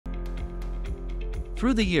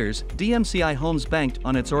Through the years, DMCI Homes banked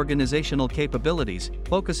on its organizational capabilities,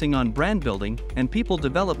 focusing on brand building and people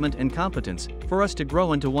development and competence, for us to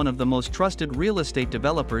grow into one of the most trusted real estate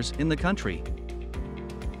developers in the country.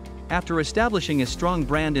 After establishing a strong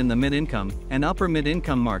brand in the mid-income and upper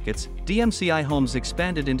mid-income markets, DMCI Homes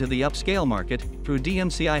expanded into the upscale market through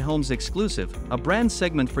DMCI Homes Exclusive, a brand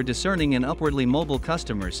segment for discerning and upwardly mobile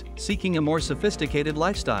customers seeking a more sophisticated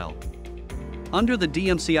lifestyle. Under the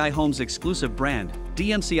DMCI Homes Exclusive brand,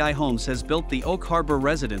 DMCI Homes has built the Oak Harbor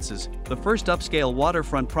Residences, the first upscale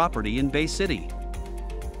waterfront property in Bay City.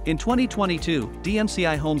 In 2022,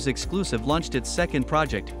 DMCI Homes Exclusive launched its second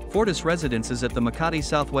project, Fortis Residences at the Makati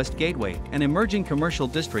Southwest Gateway, an emerging commercial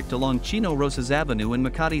district along Chino Rosas Avenue in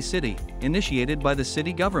Makati City, initiated by the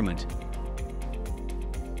city government.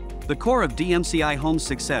 The core of DMCI Homes'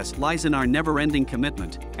 success lies in our never-ending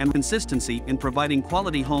commitment and consistency in providing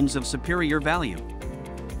quality homes of superior value.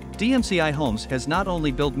 DMCI Homes has not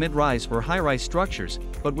only built mid-rise or high-rise structures,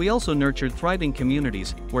 but we also nurtured thriving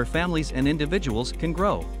communities where families and individuals can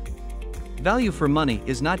grow. Value for money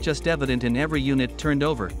is not just evident in every unit turned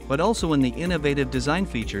over, but also in the innovative design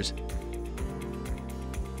features,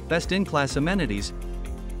 best-in-class amenities,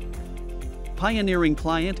 pioneering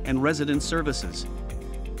client and resident services,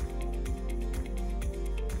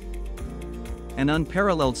 an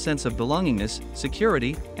unparalleled sense of belongingness,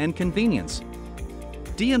 security, and convenience.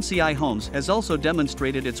 DMCI Homes has also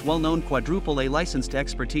demonstrated its well-known quadruple A licensed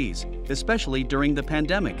expertise, especially during the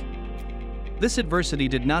pandemic. This adversity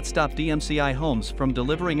did not stop DMCI Homes from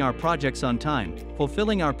delivering our projects on time,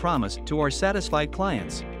 fulfilling our promise to our satisfied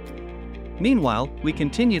clients. Meanwhile, we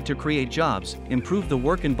continued to create jobs, improve the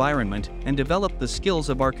work environment, and develop the skills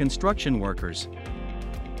of our construction workers.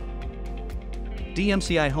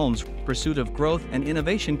 DMCI Homes' pursuit of growth and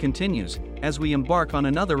innovation continues as we embark on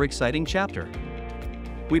another exciting chapter.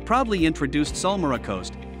 We proudly introduced Salmora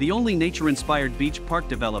Coast, the only nature-inspired beach park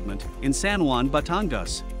development in San Juan,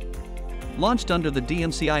 Batangas. Launched under the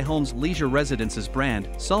DMCI Homes Leisure Residences brand,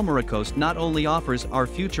 Salmora Coast not only offers our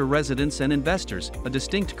future residents and investors a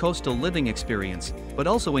distinct coastal living experience, but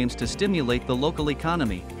also aims to stimulate the local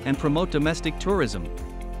economy and promote domestic tourism.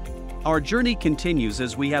 Our journey continues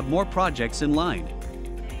as we have more projects in line,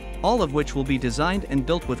 all of which will be designed and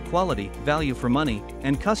built with quality, value for money,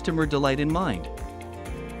 and customer delight in mind.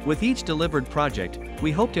 With each delivered project,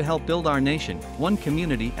 we hope to help build our nation, one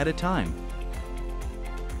community at a time.